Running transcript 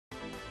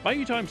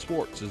Bayou Time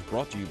Sports is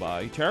brought to you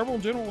by Terrible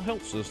General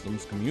Health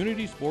System's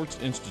Community Sports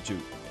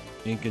Institute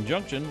in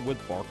conjunction with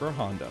Barker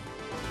Honda.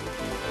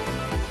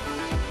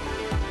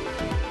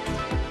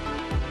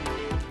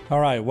 All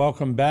right,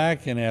 welcome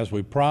back. And as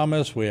we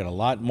promised, we had a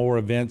lot more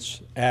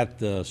events at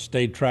the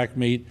state track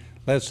meet.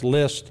 Let's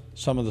list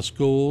some of the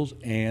schools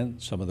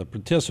and some of the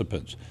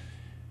participants.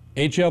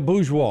 H.L.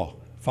 Bourgeois,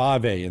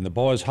 5A. In the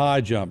boys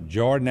high jump,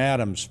 Jordan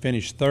Adams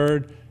finished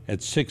third at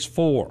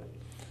 6'4".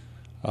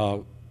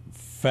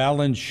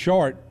 Fallon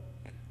Short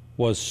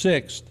was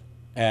sixth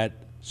at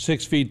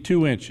 6 feet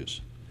 2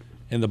 inches.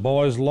 In the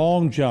boys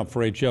long jump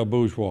for H.L.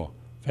 Bourgeois,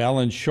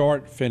 Fallon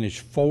Short finished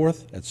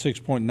fourth at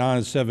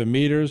 6.97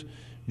 meters.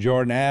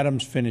 Jordan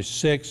Adams finished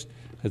sixth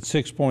at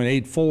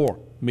 6.84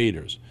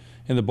 meters.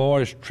 In the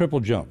boys triple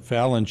jump,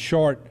 Fallon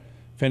Short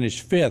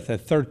finished fifth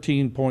at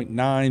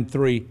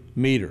 13.93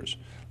 meters.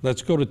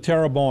 Let's go to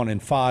Terrebonne in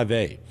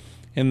 5A.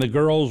 In the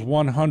girls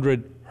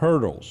 100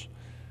 hurdles,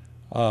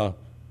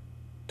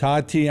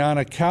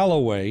 Tatiana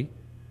Calloway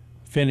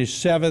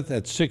finished seventh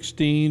at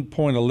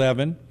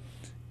 16.11.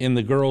 In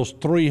the girls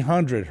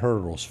 300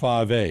 hurdles,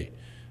 5A,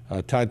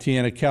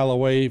 Tatiana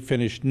Calloway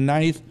finished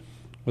ninth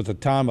with a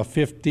time of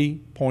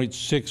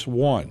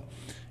 50.61.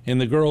 In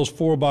the girls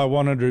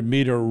 4x100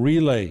 meter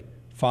relay,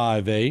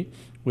 5A,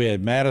 we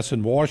had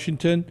Madison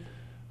Washington,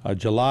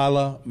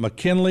 Jalila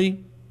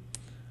McKinley,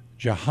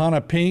 Johanna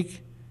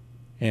Pink,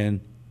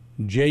 and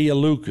Jaya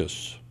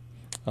Lucas.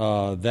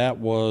 That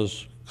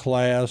was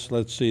class,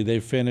 let's see, they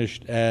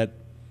finished at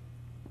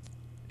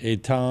a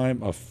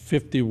time of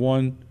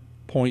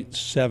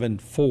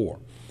 51.74.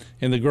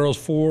 In the girls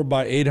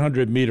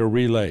 4x800 meter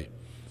relay,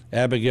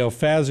 Abigail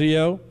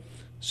Fazio,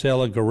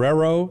 Sela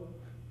Guerrero,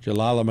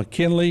 Jalila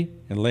McKinley,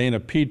 and Lena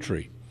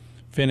Petrie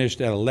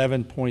finished at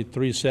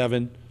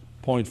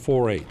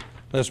 11.37.48.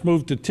 Let's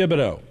move to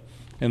Thibodaux.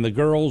 In the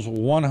girls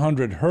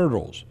 100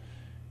 hurdles,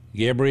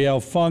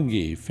 Gabrielle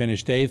Fungi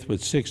finished eighth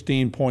with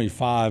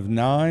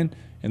 16.59.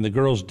 In the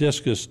girls'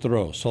 discus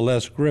throw,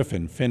 Celeste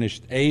Griffin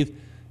finished eighth,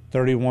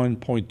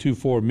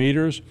 31.24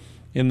 meters.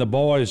 In the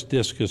boys'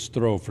 discus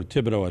throw for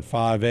Thibodaux at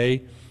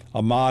 5A,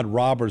 Ahmad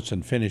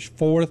Robertson finished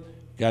fourth,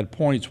 got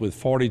points with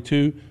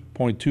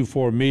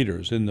 42.24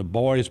 meters. In the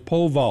boys'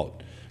 pole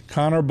vault,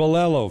 Connor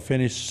Bolello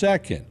finished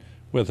second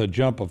with a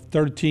jump of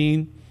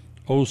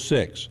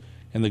 13.06.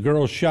 In the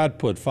girls' shot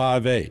put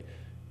 5A,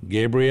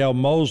 Gabrielle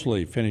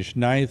Mosley finished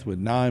ninth with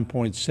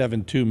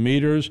 9.72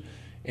 meters,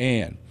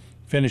 and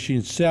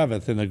finishing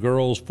seventh in the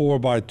girls'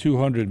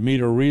 4x200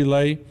 meter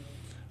relay,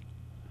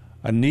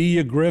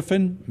 Ania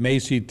Griffin,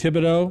 Macy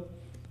Thibodeau,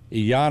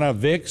 Iana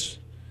Vicks,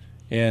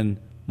 and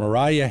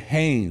Mariah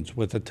Haynes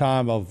with a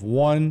time of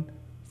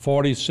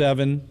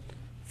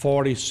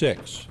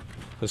 1:47.46.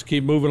 Let's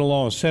keep moving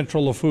along.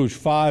 Central Lafourche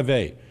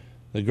 5A.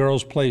 The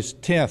girls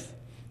placed 10th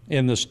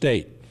in the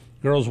state.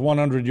 Girls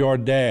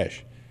 100-yard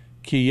dash,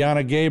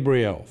 Kiana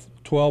Gabriel,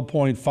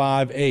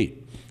 12.58.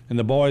 In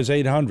the boys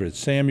 800,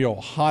 Samuel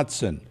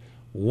Hodson,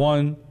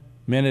 1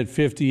 minute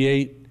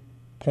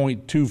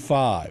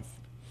 58.25.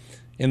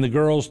 In the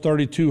girls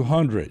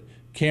 3200,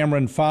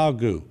 Cameron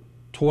Falgu,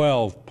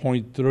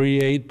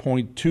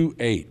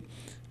 12.38.28.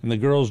 In the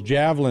girls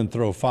javelin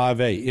throw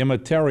 5A, Emma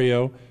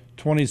Terrio,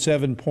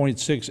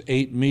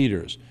 27.68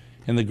 meters.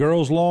 In the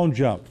girls long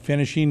jump,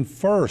 finishing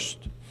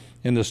first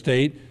in the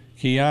state,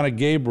 Kiana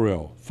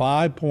Gabriel,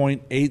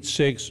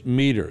 5.86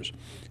 meters.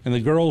 In the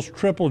girls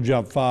triple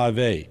jump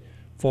 5A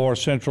for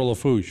Central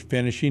Lafourche,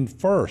 finishing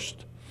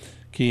first,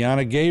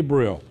 Kiana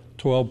Gabriel,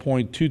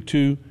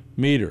 12.22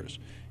 meters.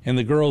 In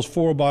the girls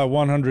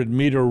 4x100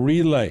 meter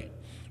relay,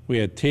 we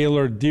had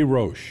Taylor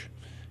DeRoche,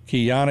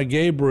 Kiana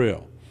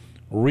Gabriel,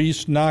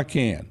 Reese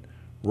Nakan,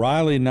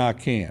 Riley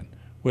Nakan,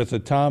 with a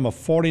time of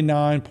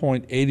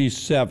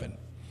 49.87.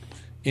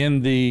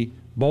 In the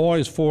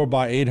boys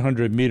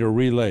 4x800 meter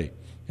relay,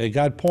 they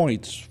got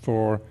points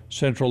for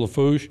Central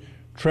Lafourche,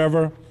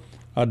 Trevor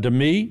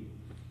Demi,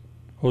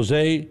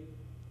 Jose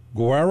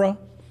Guerra,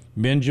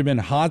 Benjamin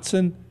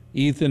Hodson,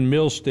 Ethan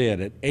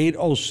Milstead at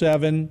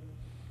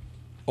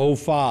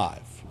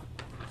 8:07:05.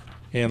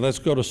 And let's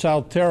go to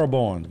South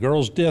Terrebonne.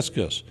 Girls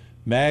discus,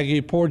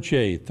 Maggie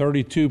Porche,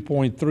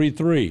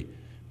 32.33.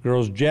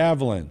 Girls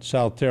javelin,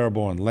 South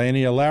Terrebonne,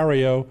 Laney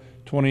Alario,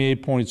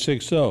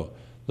 28.60.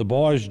 The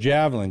boys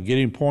javelin,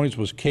 getting points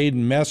was Caden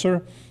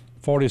Messer,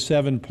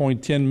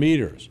 47.10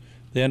 meters.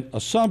 Then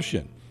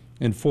Assumption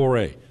in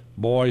 4A.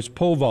 Boys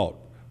pole vault,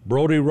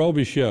 Brody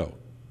Robichaud,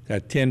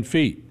 got 10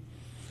 feet.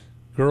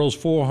 Girls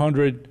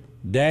 400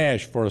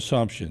 dash for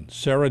Assumption,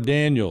 Sarah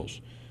Daniels,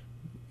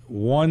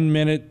 1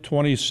 minute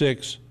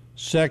 26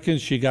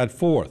 seconds. She got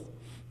fourth.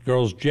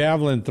 Girls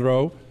javelin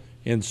throw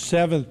in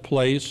seventh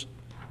place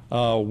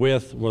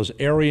was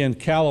Arian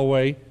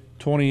Calloway,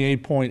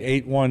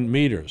 28.81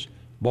 meters.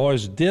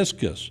 Boys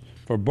discus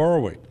for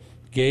Berwick,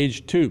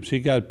 Gage Toops, he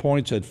got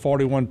points at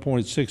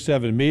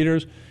 41.67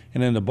 meters.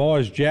 And in the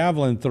boys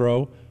javelin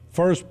throw,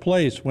 first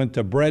place went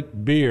to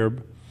Brett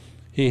Beerb.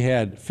 He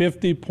had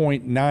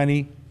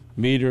 50.90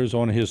 meters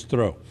on his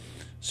throw.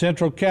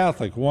 Central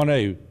Catholic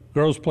 1A,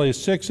 girls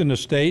placed sixth in the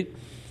state.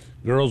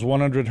 Girls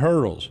 100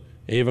 hurdles,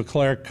 Ava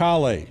Claire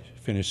Kale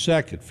finished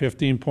second,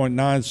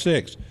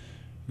 15.96.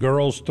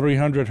 Girls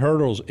 300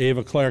 hurdles,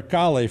 Ava Claire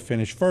Kale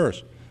finished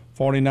first,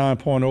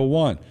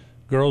 49.01.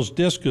 Girls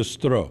discus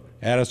throw,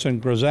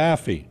 Addison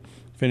Grazafi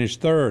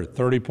finished third,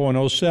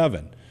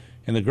 30.07.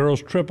 In the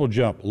girls triple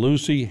jump,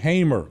 Lucy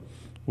Hamer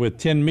with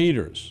 10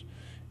 meters.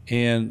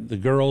 In the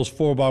girls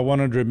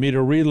 4x100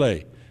 meter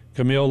relay,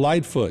 Camille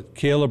Lightfoot,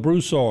 Kayla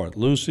Broussard,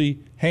 Lucy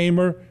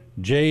Hamer,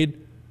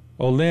 Jade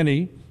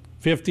Oleni,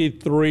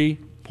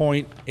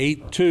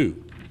 53.82.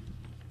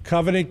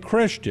 Covenant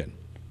Christian,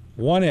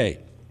 1A.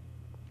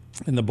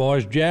 In the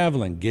boys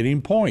javelin,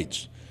 getting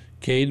points,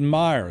 Caden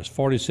Myers,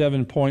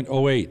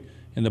 47.08.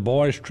 In the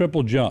boys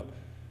triple jump,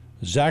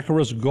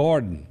 Zacharias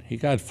Gordon, he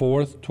got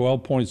fourth,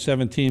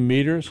 12.17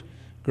 meters.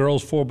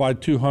 Girls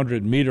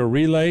 4x200 meter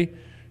relay,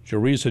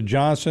 Jerisa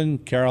Johnson,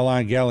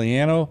 Caroline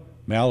Galliano,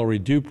 Mallory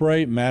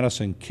Dupre,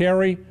 Madison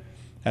Carey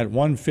at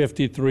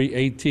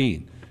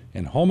 153.18.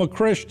 And Homa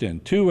Christian,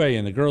 2A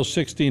in the girls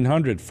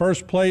 1600,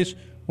 first place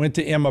went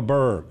to Emma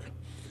Berg,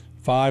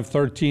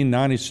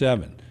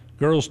 5:13.97.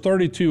 Girls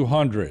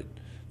 3200,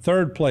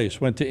 third place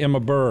went to Emma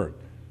Berg,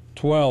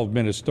 12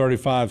 minutes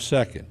 35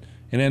 seconds.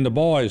 And in the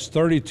boys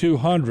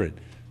 3200,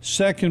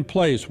 second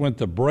place went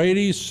to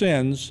Brady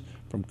Sins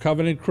from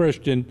Covenant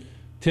Christian,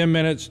 10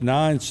 minutes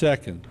 9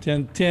 seconds,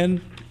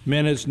 10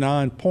 minutes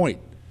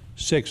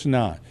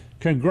 9.69.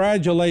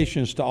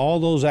 Congratulations to all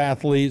those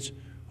athletes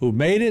who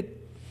made it.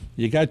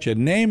 You got your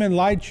name in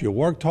lights, you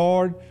worked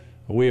hard.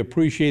 We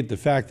appreciate the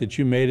fact that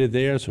you made it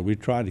there, so we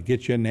tried to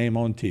get your name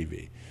on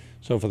TV.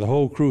 So for the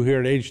whole crew here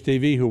at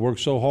HTV who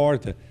worked so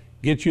hard to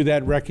get you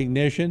that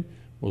recognition,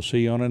 we'll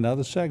see you on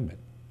another segment.